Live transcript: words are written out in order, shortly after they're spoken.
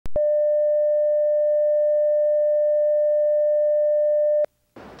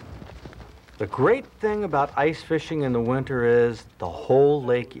The great thing about ice fishing in the winter is the whole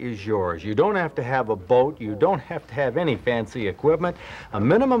lake is yours. You don't have to have a boat. You don't have to have any fancy equipment. A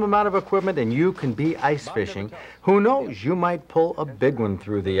minimum amount of equipment and you can be ice fishing. Who knows, you might pull a big one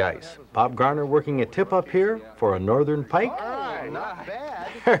through the ice. Bob Garner working a tip up here for a northern pike. Not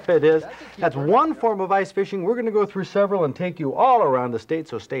bad. There it is. That's one form of ice fishing. We're going to go through several and take you all around the state,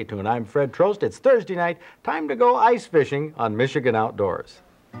 so stay tuned. I'm Fred Trost. It's Thursday night. Time to go ice fishing on Michigan Outdoors.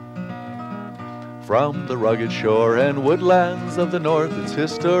 From the rugged shore and woodlands of the north, its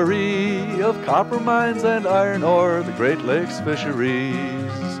history of copper mines and iron ore, the Great Lakes fisheries.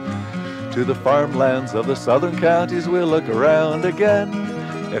 To the farmlands of the southern counties, we'll look around again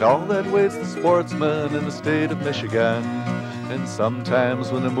at all that waits the sportsman in the state of Michigan. And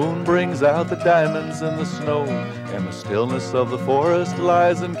sometimes when the moon brings out the diamonds in the snow, and the stillness of the forest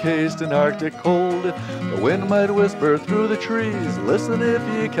lies encased in Arctic cold, the wind might whisper through the trees, listen if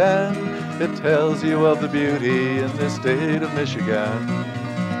you can. It tells you of the beauty in this state of Michigan.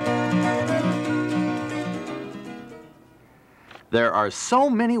 There are so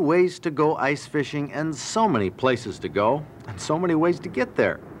many ways to go ice fishing and so many places to go and so many ways to get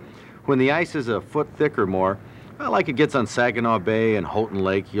there. When the ice is a foot thick or more, like it gets on Saginaw Bay and Houghton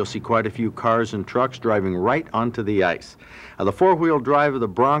Lake, you'll see quite a few cars and trucks driving right onto the ice. Now, the four-wheel drive of the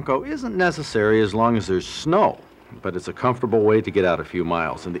Bronco isn't necessary as long as there's snow, but it's a comfortable way to get out a few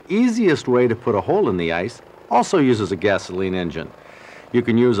miles. And the easiest way to put a hole in the ice also uses a gasoline engine. You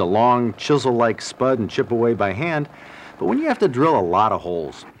can use a long chisel-like spud and chip away by hand, but when you have to drill a lot of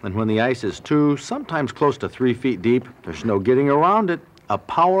holes, and when the ice is 2, sometimes close to 3 feet deep, there's no getting around it. A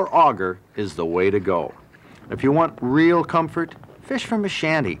power auger is the way to go. If you want real comfort, fish from a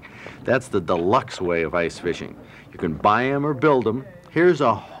shanty. That's the deluxe way of ice fishing. You can buy them or build them. Here's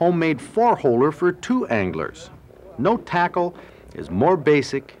a homemade four-holer for 2 anglers. No tackle is more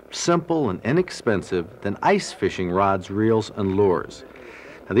basic, simple, and inexpensive than ice fishing rods, reels, and lures.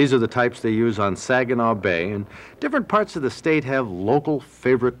 Now, these are the types they use on Saginaw Bay, and different parts of the state have local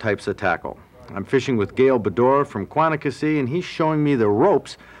favorite types of tackle. I'm fishing with Gail Bedore from Quanticossee, and he's showing me the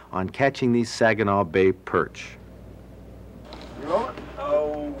ropes on catching these Saginaw Bay perch. You rolling?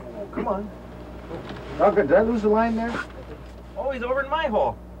 Oh, come on. Oh, good. Did I lose the line there? Oh, he's over in my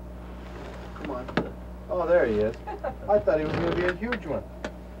hole. Come on. Oh, there he is. I thought he was going to be a huge one.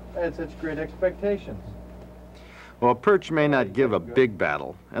 I had such great expectations. Well, perch may not give a big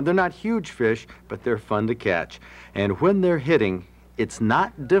battle, and they're not huge fish, but they're fun to catch. And when they're hitting, it's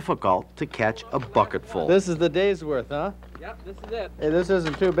not difficult to catch a bucketful. This is the day's worth, huh? Yep, this is it. Hey, this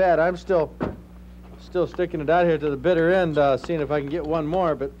isn't too bad. I'm still sticking it out here to the bitter end, seeing if I can get one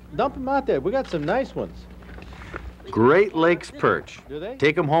more, but dump them out there. We got some nice ones. Great Lakes perch. Do they?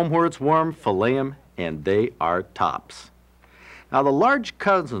 Take them home where it's warm, fillet them, and they are tops. Now, the large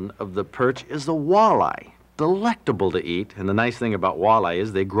cousin of the perch is the walleye. Delectable to eat, and the nice thing about walleye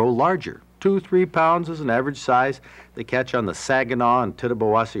is they grow larger. 2-3 pounds is an average size. They catch on the Saginaw and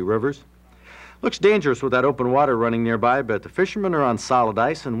Tittabawassee rivers. Looks dangerous with that open water running nearby, but the fishermen are on solid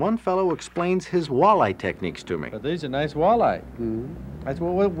ice, and one fellow explains his walleye techniques to me. But these are nice walleye.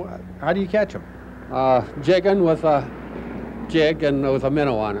 Mm-hmm. How do you catch them? Jigging with a jig and with a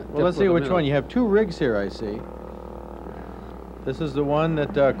minnow on it. Well, let's see which one. You have 2 rigs here, I see. This is the one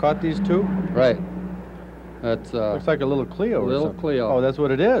that caught these 2? Right. That's looks like a little Clio or little something. Clio. Oh, that's what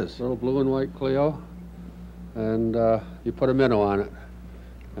it is. Little blue and white Clio, and you put a minnow on it,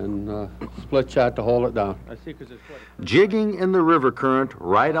 and split shot to hold it down. I see, because it's what? Jigging in the river current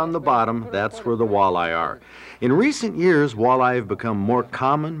right on the bottom, that's where the walleye are. In recent years, walleye have become more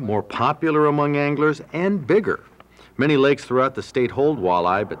common, more popular among anglers, and bigger. Many lakes throughout the state hold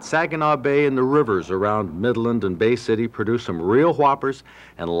walleye, but Saginaw Bay and the rivers around Midland and Bay City produce some real whoppers,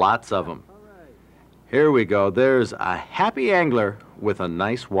 and lots of them. Here we go. There's a happy angler with a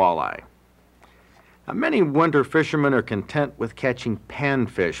nice walleye. Now, many winter fishermen are content with catching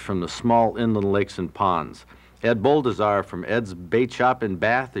panfish from the small inland lakes and ponds. Ed Boldazar from Ed's Bait Shop in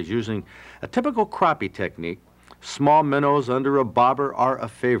Bath is using a typical crappie technique. Small minnows under a bobber are a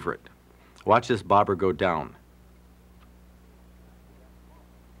favorite. Watch this bobber go down.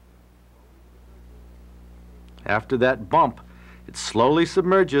 After that bump, it slowly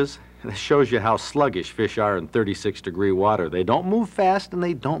submerges. This shows you how sluggish fish are in 36-degree water. They don't move fast and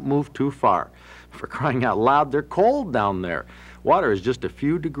they don't move too far. For crying out loud, they're cold down there. Water is just a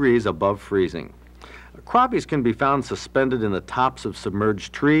few degrees above freezing. Crappies can be found suspended in the tops of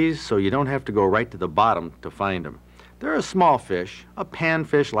submerged trees, so you don't have to go right to the bottom to find them. They're a small fish, a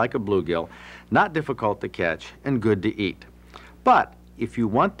panfish like a bluegill, not difficult to catch and good to eat. But if you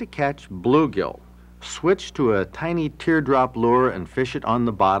want to catch bluegill, Switch to a tiny teardrop lure and fish it on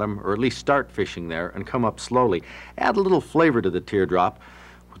the bottom, or at least start fishing there and come up slowly. Add a little flavor to the teardrop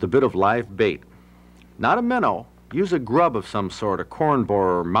with a bit of live bait. Not a minnow. Use a grub of some sort, a corn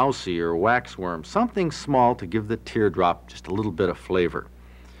borer or mousy or waxworm, something small to give the teardrop just a little bit of flavor.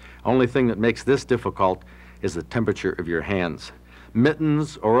 Only thing that makes this difficult is the temperature of your hands.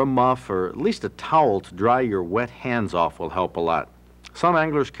 Mittens or a muff or at least a towel to dry your wet hands off will help a lot. Some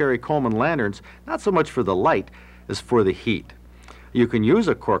anglers carry Coleman lanterns, not so much for the light as for the heat. You can use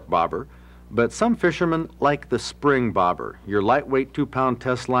a cork bobber, but some fishermen like the spring bobber. Your lightweight 2-pound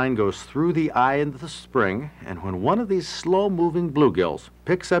test line goes through the eye into the spring, and when one of these slow-moving bluegills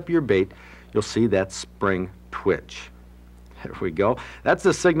picks up your bait, you'll see that spring twitch. There we go. That's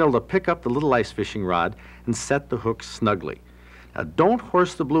the signal to pick up the little ice fishing rod and set the hook snugly. Now, don't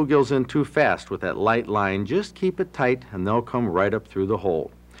horse the bluegills in too fast with that light line. Just keep it tight, and they'll come right up through the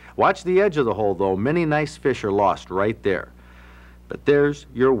hole. Watch the edge of the hole, though. Many nice fish are lost right there. But there's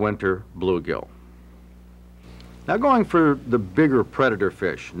your winter bluegill. Now, going for the bigger predator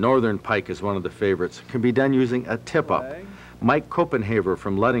fish, northern pike is one of the favorites. It can be done using a tip-up. Mike Copenhaver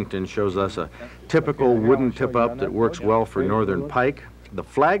from Ludington shows us a typical wooden tip-up that works well for northern pike. The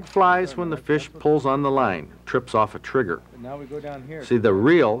flag flies when the fish pulls on the line, trips off a trigger. Now we go down here. See, the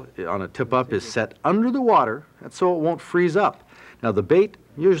reel on a tip-up is set under the water, that's so it won't freeze up. Now, the bait,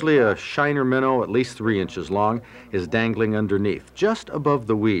 usually a shiner minnow at least 3 inches long, is dangling underneath, just above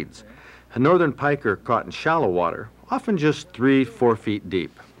the weeds. A northern pike are caught in shallow water, often just 3-4 feet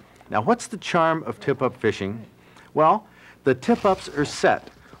deep. Now, what's the charm of tip-up fishing? Well, the tip-ups are set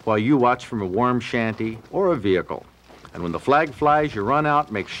while you watch from a warm shanty or a vehicle. And when the flag flies, you run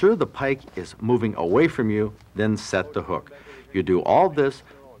out, make sure the pike is moving away from you, then set the hook. You do all this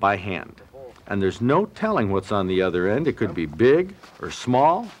by hand. And there's no telling what's on the other end. It could be big or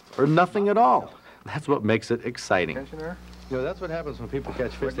small or nothing at all. That's what makes it exciting. You know, that's what happens when people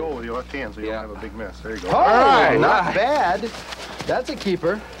catch fish. Let go with your left hand so you don't have a big mess. There you go. All right, not bad. That's a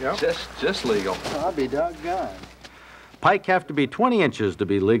keeper. Yep. Just legal. I'll be doggone. Pike have to be 20 inches to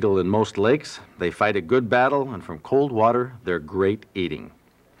be legal in most lakes. They fight a good battle, and from cold water, they're great eating.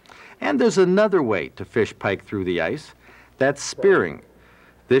 And there's another way to fish pike through the ice. That's spearing.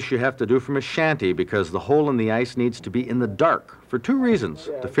 This you have to do from a shanty because the hole in the ice needs to be in the dark for 2 reasons.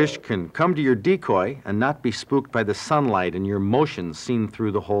 The fish can come to your decoy and not be spooked by the sunlight and your motions seen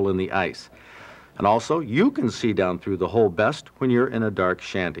through the hole in the ice. And also, you can see down through the hole best when you're in a dark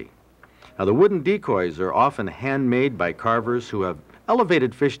shanty. Now, the wooden decoys are often handmade by carvers who have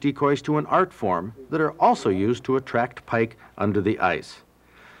elevated fish decoys to an art form that are also used to attract pike under the ice.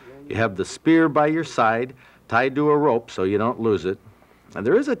 You have the spear by your side, tied to a rope so you don't lose it. And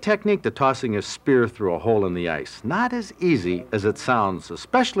there is a technique to tossing a spear through a hole in the ice. Not as easy as it sounds,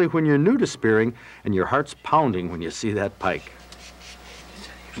 especially when you're new to spearing and your heart's pounding when you see that pike.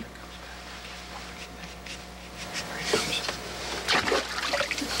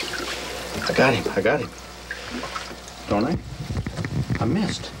 I got him. Don't I? I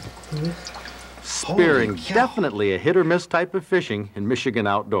missed. Spearing, definitely a hit or miss type of fishing in Michigan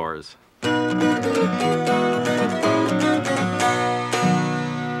outdoors.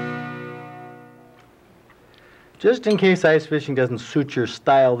 Just in case ice fishing doesn't suit your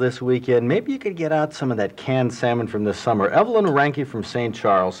style this weekend, maybe you could get out some of that canned salmon from this summer. Evelyn Ranke from St.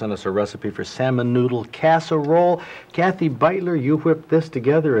 Charles sent us a recipe for Salmon Noodle Casserole. Kathy Beitler, you whipped this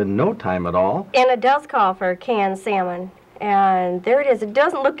together in no time at all. And it does call for canned salmon. And there it is. It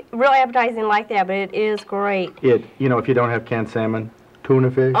doesn't look real appetizing like that, but it is great. You know, if you don't have canned salmon,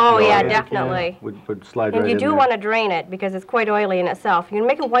 tuna fish. Oh, yeah, definitely. Would slide And right you in do there. want to drain it because it's quite oily in itself. You can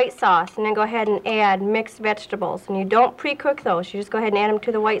make a white sauce and then go ahead and add mixed vegetables. And you don't pre-cook those. You just go ahead and add them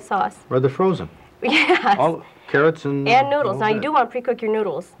to the white sauce. Or the frozen. Yes. All carrots and noodles. all Now, you that. do want to pre-cook your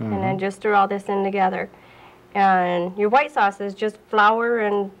noodles. And then just stir all this in together. And your white sauce is just flour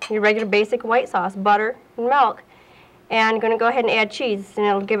and your regular basic white sauce, butter and milk. And you're going to go ahead and add cheese. And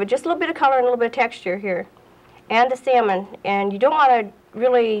it'll give it just a little bit of color and a little bit of texture here. And the salmon. And you don't want to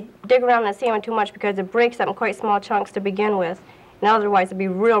really dig around the salmon too much because it breaks up in quite small chunks to begin with. And otherwise, it'd be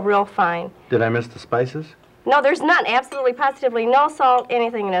real, real fine. Did I miss the spices? No, there's none. Absolutely, positively no salt,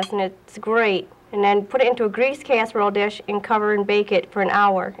 anything in this, and it's great. And then put it into a greased casserole dish and cover and bake it for an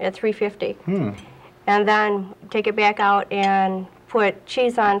hour at 350. And then take it back out and put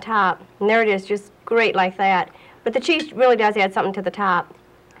cheese on top. And there it is, just great like that. But the cheese really does add something to the top.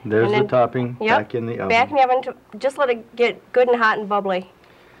 There's then, the topping back in the oven. Back in the oven, just let it get good and hot and bubbly.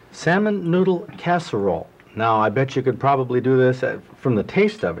 Salmon Noodle Casserole. Now, I bet you could probably do this from the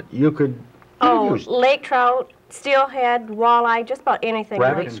taste of it. You could Oh, lake trout, steelhead, walleye, just about anything.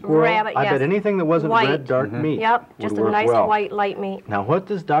 Rabbit, like, squirrel? Rabbit, I yes. bet anything that wasn't White. red, dark meat. Yep, would just a work nice well. white light meat. Now, what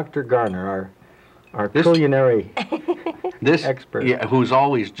does Dr. Garner, our culinary This expert, yeah, who's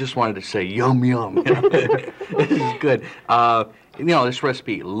always just wanted to say yum yum. You know? This is good. You know, this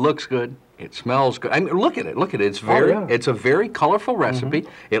recipe looks good. It smells good. I mean, look at it. Look at it. It's very. yeah. It's a very colorful recipe.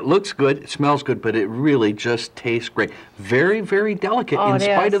 It looks good. It smells good, but it really just tastes great. Very, very delicate Oh, in it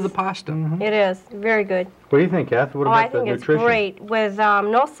spite is. of the pasta. It is very good. what do you think, Kath? What Oh, about I the think it's nutrition? great. With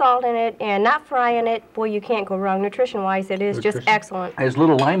no salt in it and not frying it, boy, you can't go wrong. Nutrition-wise, it is just excellent. There's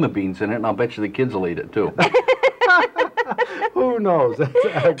little lima beans in it, and I'll bet you the kids will eat it too. Who knows? That's a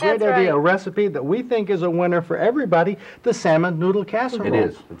great That's idea. right. A recipe that we think is a winner for everybody, the Salmon Noodle Casserole. It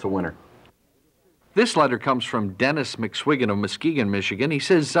is. It's a winner. This letter comes from Dennis McSwiggan of Muskegon, Michigan. He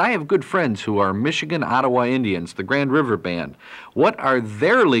says, I have good friends who are Michigan Ottawa Indians, the Grand River Band. What are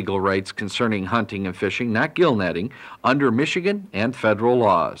their legal rights concerning hunting and fishing, not gill netting, under Michigan and federal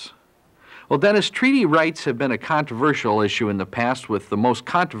laws? Well, Dennis, treaty rights have been a controversial issue in the past, with the most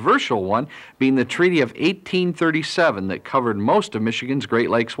controversial one being the Treaty of 1837 that covered most of Michigan's Great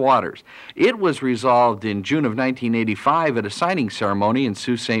Lakes waters. It was resolved in June of 1985 at a signing ceremony in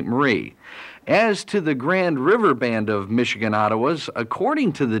Sault Ste. Marie. As to the Grand River Band of Michigan Ottawas,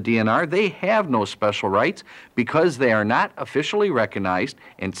 according to the DNR, they have no special rights because they are not officially recognized,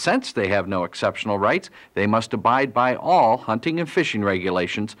 and since they have no exceptional rights, they must abide by all hunting and fishing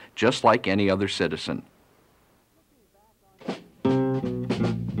regulations, just like any other citizen.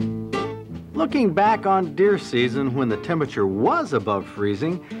 Looking back on deer season when the temperature was above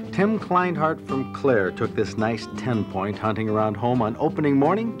freezing, Tim Kleinhardt from Clare took this nice 10-point hunting around home on opening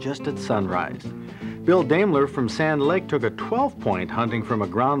morning just at sunrise. Bill Daimler from Sand Lake took a 12-point hunting from a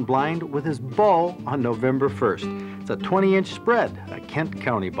ground blind with his bow on November 1st. It's a 20-inch spread, a Kent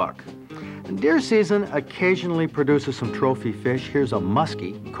County buck. And deer season occasionally produces some trophy fish. Here's a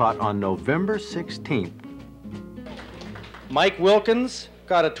muskie caught on November 16th. Mike Wilkins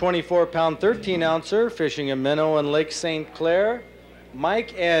caught a 24-pound 13-ouncer fishing a minnow in Lake St. Clair.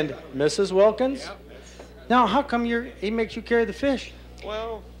 Mike and Mrs. Wilkins? Yep. Now, how come he makes you carry the fish?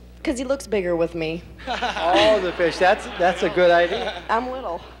 Well, Because he looks bigger with me. Oh, the fish. That's a good idea. I'm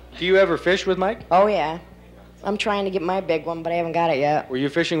little. Do you ever fish with Mike? Oh, yeah. I'm trying to get my big one, but I haven't got it yet. Were you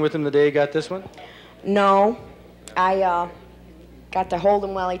fishing with him the day he got this one? No. I got to hold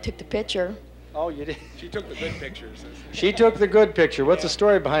him while he took the picture. Oh, you did? she took the good pictures. She took the good picture. What's the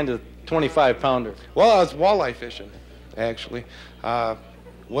story behind the 25-pounder? Well, I was walleye fishing, actually,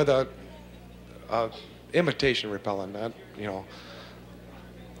 with a imitation repellent, not, you know.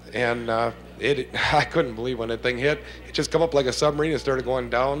 And I couldn't believe when that thing hit. It just come up like a submarine and started going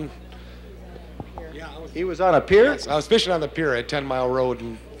down. He was on a pier? Yes, I was fishing on the pier at 10 Mile Road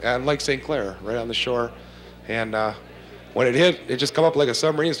and Lake St. Clair, right on the shore. And when it hit, it just come up like a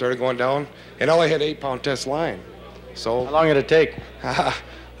submarine and started going down. And all I had 8-pound test line. So How long did it take?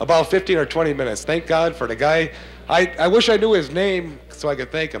 about 15 or 20 minutes. Thank God for the guy. I wish I knew his name so I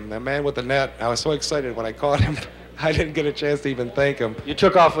could thank him. The man with the net. I was so excited when I caught him. I didn't get a chance to even thank him. You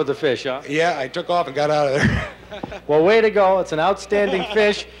took off with the fish, huh? Yeah, I took off and got out of there. Well, way to go. It's an outstanding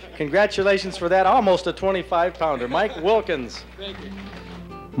fish. Congratulations for that. Almost a 25-pounder. Mike Wilkins. Thank you.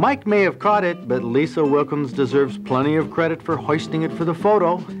 Mike may have caught it, but Lisa Wilkins deserves plenty of credit for hoisting it for the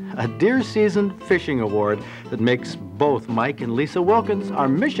photo. A deer season fishing award that makes both Mike and Lisa Wilkins our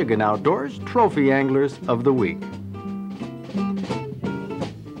Michigan Outdoors Trophy Anglers of the Week.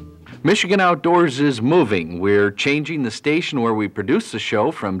 Michigan Outdoors is moving. We're changing the station where we produce the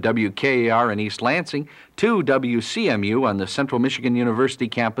show from WKAR in East Lansing to WCMU on the Central Michigan University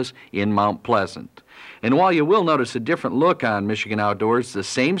campus in Mount Pleasant. And while you will notice a different look on Michigan Outdoors, the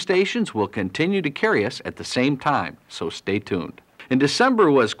same stations will continue to carry us at the same time, so stay tuned. And December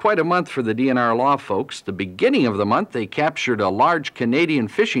was quite a month for the DNR law folks. The beginning of the month, they captured a large Canadian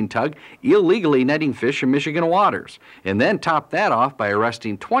fishing tug illegally netting fish in Michigan waters, and then topped that off by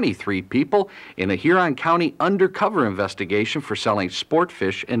arresting 23 people in a Huron County undercover investigation for selling sport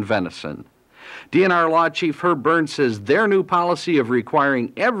fish and venison. DNR Law Chief Herb Burns says their new policy of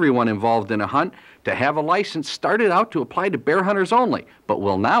requiring everyone involved in a hunt to have a license started out to apply to bear hunters only, but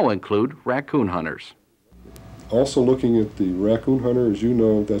will now include raccoon hunters. Also looking at the raccoon hunter, as you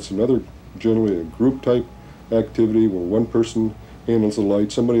know, that's another generally a group type activity where one person handles the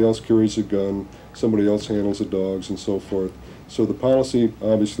light, somebody else carries a gun, somebody else handles the dogs and so forth. So the policy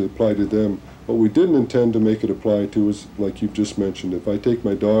obviously applied to them. What we didn't intend to make it apply to is, like you've just mentioned, if I take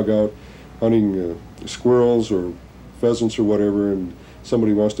my dog out hunting squirrels or pheasants or whatever and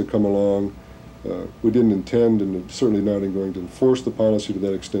somebody wants to come along, we didn't intend and certainly not going to enforce the policy to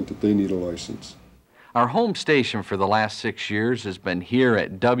that extent that they need a license. Our home station for the last 6 years has been here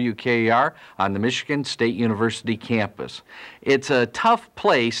at WKR on the Michigan State University campus. It's a tough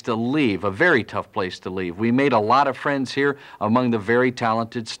place to leave, a very tough place to leave. We made a lot of friends here among the very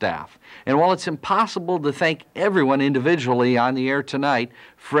talented staff. And while it's impossible to thank everyone individually on the air tonight,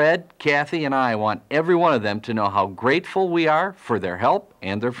 Fred, Kathy, and I want every one of them to know how grateful we are for their help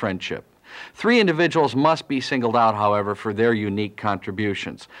and their friendship. 3 individuals must be singled out, however, for their unique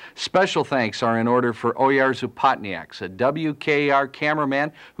contributions. Special thanks are in order for Oyar Zupotniaks, a WKR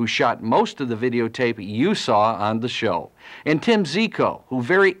cameraman who shot most of the videotape you saw on the show, and Tim Zico, who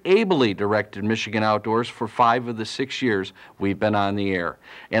very ably directed Michigan Outdoors for 5 of the 6 years we've been on the air.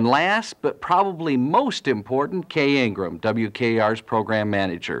 And last, but probably most important, Kay Ingram, WKR's program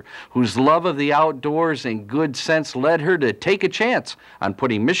manager, whose love of the outdoors and good sense led her to take a chance on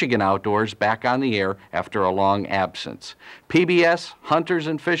putting Michigan Outdoors back on the air after a long absence. PBS, hunters,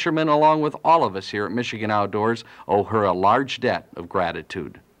 and fishermen, along with all of us here at Michigan Outdoors, owe her a large debt of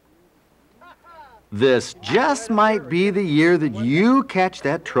gratitude. This just might be the year that you catch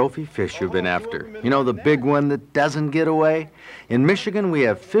that trophy fish you've been after. You know, the big one that doesn't get away? In Michigan, we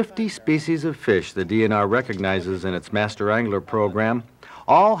have 50 species of fish the DNR recognizes in its Master Angler program.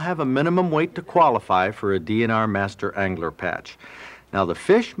 All have a minimum weight to qualify for a DNR Master Angler patch. Now, the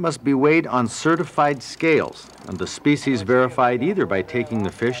fish must be weighed on certified scales, and the species verified either by taking the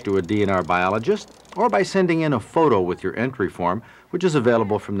fish to a DNR biologist or by sending in a photo with your entry form, which is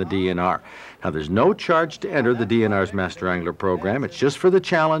available from the DNR. Now, there's no charge to enter the DNR's Master Angler program. It's just for the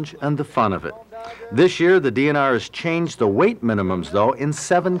challenge and the fun of it. This year, the DNR has changed the weight minimums, though, in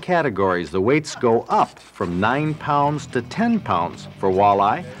 7 categories. The weights go up from 9 pounds to 10 pounds for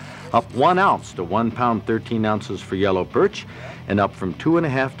walleye, up 1 ounce to 1 pound 13 ounces for yellow perch, and up from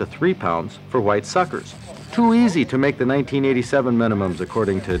 2.5 to 3 pounds for white suckers. Too easy to make the 1987 minimums,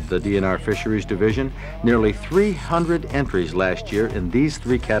 according to the DNR Fisheries Division. Nearly 300 entries last year in these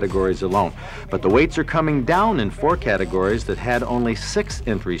 3 categories alone. But the weights are coming down in 4 categories that had only 6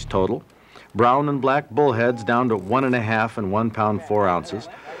 entries total. Brown and black bullheads down to 1.5 and 1 pound 4 ounces.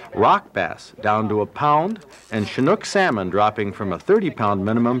 Rock bass down to 1 pound, and Chinook salmon dropping from a 30-pound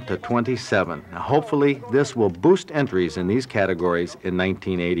minimum to 27. Now, hopefully, this will boost entries in these categories in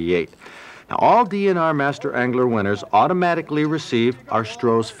 1988. Now, all DNR Master Angler winners automatically receive our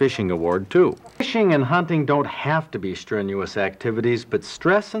Stroh's Fishing Award, too. Fishing and hunting don't have to be strenuous activities, but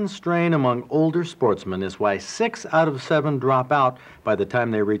stress and strain among older sportsmen is why 6 out of 7 drop out by the time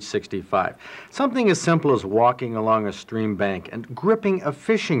they reach 65. Something as simple as walking along a stream bank and gripping a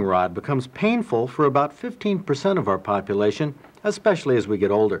fishing rod becomes painful for about 15% of our population, especially as we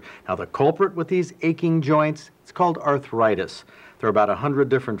get older. Now, the culprit with these aching joints, it's called arthritis. There are about 100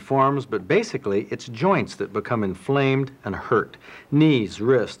 different forms, but basically it's joints that become inflamed and hurt. Knees,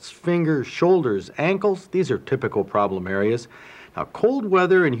 wrists, fingers, shoulders, ankles, these are typical problem areas. Now, cold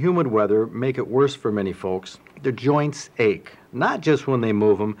weather and humid weather make it worse for many folks. Their joints ache, not just when they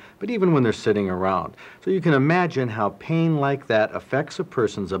move them, but even when they're sitting around. So you can imagine how pain like that affects a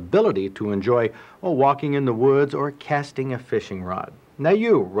person's ability to enjoy walking in the woods or casting a fishing rod. Now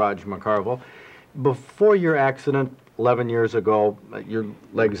you, Raj McCarville, before your accident 11 years ago, your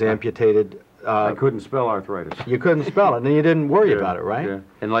legs amputated. I couldn't spell arthritis. You couldn't spell it, and you didn't worry about it, right? Yeah.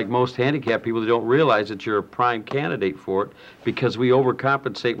 And like most handicapped people, they don't realize that you're a prime candidate for it because we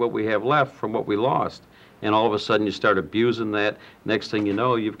overcompensate what we have left from what we lost. And all of a sudden you start abusing that. Next thing you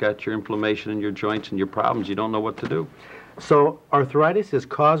know, you've got your inflammation in your joints and your problems. You don't know what to do. So arthritis is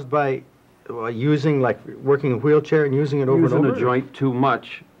caused by using, like working a wheelchair and using it over and over? Using a joint too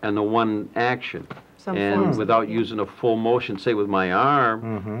much and the one action. And without using a full motion, say with my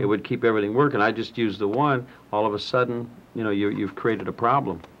arm, it would keep everything working. I just use the one. All of a sudden, you know, you've created a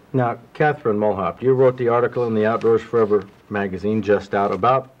problem. Now, Catherine Mulhop, you wrote the article in the Outdoors Forever magazine just out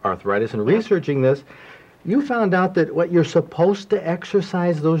about arthritis. And researching this, you found out that you're supposed to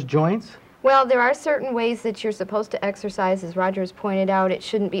exercise those joints? Well, there are certain ways that you're supposed to exercise. As Roger's pointed out, it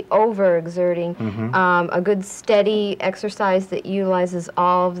shouldn't be overexerting. A good steady exercise that utilizes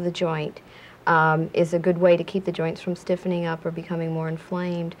all of the joint is a good way to keep the joints from stiffening up or becoming more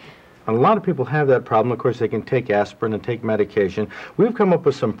inflamed. A lot of people have that problem. Of course, they can take aspirin and take medication. We've come up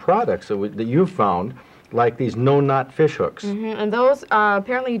with some products that you've found, like these no-knot fish hooks. And those,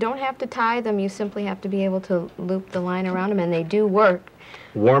 apparently you don't have to tie them. You simply have to be able to loop the line around them, and they do work.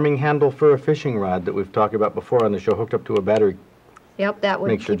 Warming handle for a fishing rod that we've talked about before on the show, hooked up to a battery. Yep, that would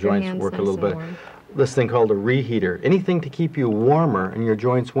makes your joints hands work nice a little bit. warm. This thing called a reheater. Anything to keep you warmer and your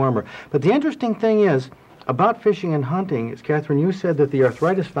joints warmer. But the interesting thing is, About fishing and hunting, as Catherine, you said that the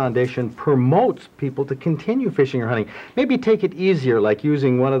Arthritis Foundation promotes people to continue fishing or hunting. Maybe take it easier, like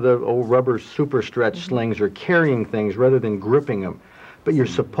using one of the old rubber super stretch slings or carrying things rather than gripping them. But you're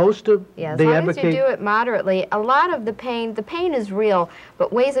supposed to, yeah, as they long advocate... as you do it moderately. A lot of the pain is real,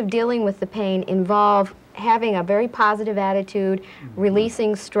 but ways of dealing with the pain involve having a very positive attitude,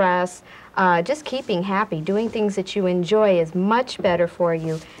 releasing stress, just keeping happy. Doing things that you enjoy is much better for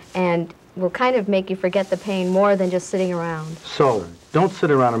you and will kind of make you forget the pain more than just sitting around. So, don't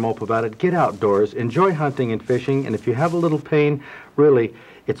sit around and mope about it. Get outdoors, enjoy hunting and fishing, and if you have a little pain, really,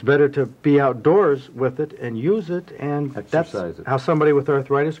 it's better to be outdoors with it and use it, and that's how somebody with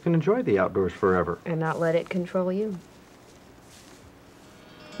arthritis can enjoy the outdoors forever. And not let it control you.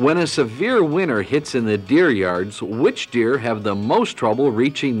 When a severe winter hits in the deer yards, which deer have the most trouble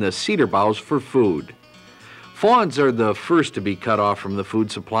reaching the cedar boughs for food? Fawns are the first to be cut off from the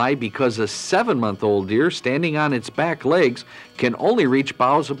food supply because a 7-month-old deer standing on its back legs can only reach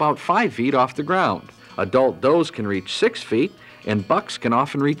boughs about 5 feet off the ground. Adult does can reach 6 feet, and bucks can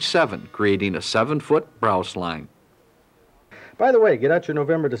often reach 7, creating a 7-foot browse line. By the way, get out your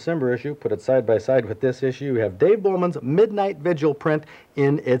November-December issue, put it side by side with this issue. You have Dave Bowman's Midnight Vigil print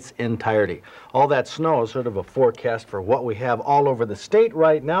in its entirety. All that snow is sort of a forecast for what we have all over the state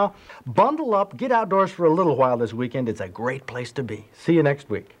right now. Bundle up, get outdoors for a little while this weekend. It's a great place to be. See you next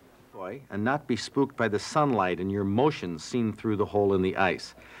week. And not be spooked by the sunlight and your motions seen through the hole in the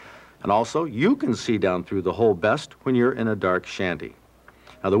ice. And also, you can see down through the hole best when you're in a dark shanty.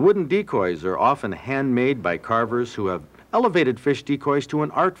 Now, the wooden decoys are often handmade by carvers who have elevated fish decoys to an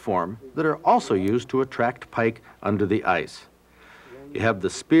art form that are also used to attract pike under the ice. You have the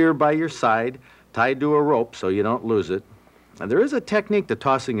spear by your side, tied to a rope so you don't lose it. And there is a technique to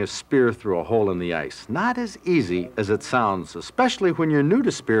tossing a spear through a hole in the ice. Not as easy as it sounds, especially when you're new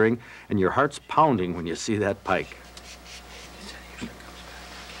to spearing and your heart's pounding when you see that pike.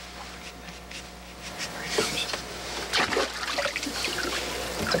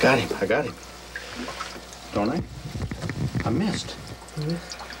 I got him. Don't I? I missed.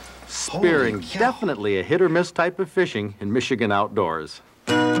 Spearing, definitely a hit or miss type of fishing in Michigan outdoors.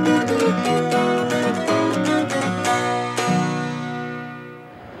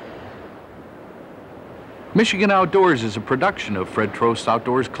 Michigan Outdoors is a production of Fred Trost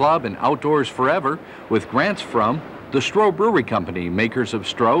Outdoors Club and Outdoors Forever, with grants from the Stroh Brewery Company, makers of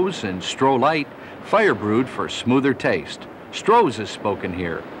Stroh's and Stroh Light, fire brewed for smoother taste. Stroh's is spoken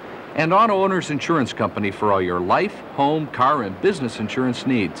here. And Auto Owners Insurance Company for all your life, home, car, and business insurance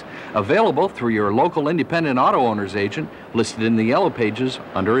needs. Available through your local independent auto owners agent listed in the yellow pages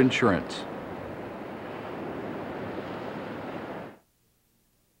under insurance.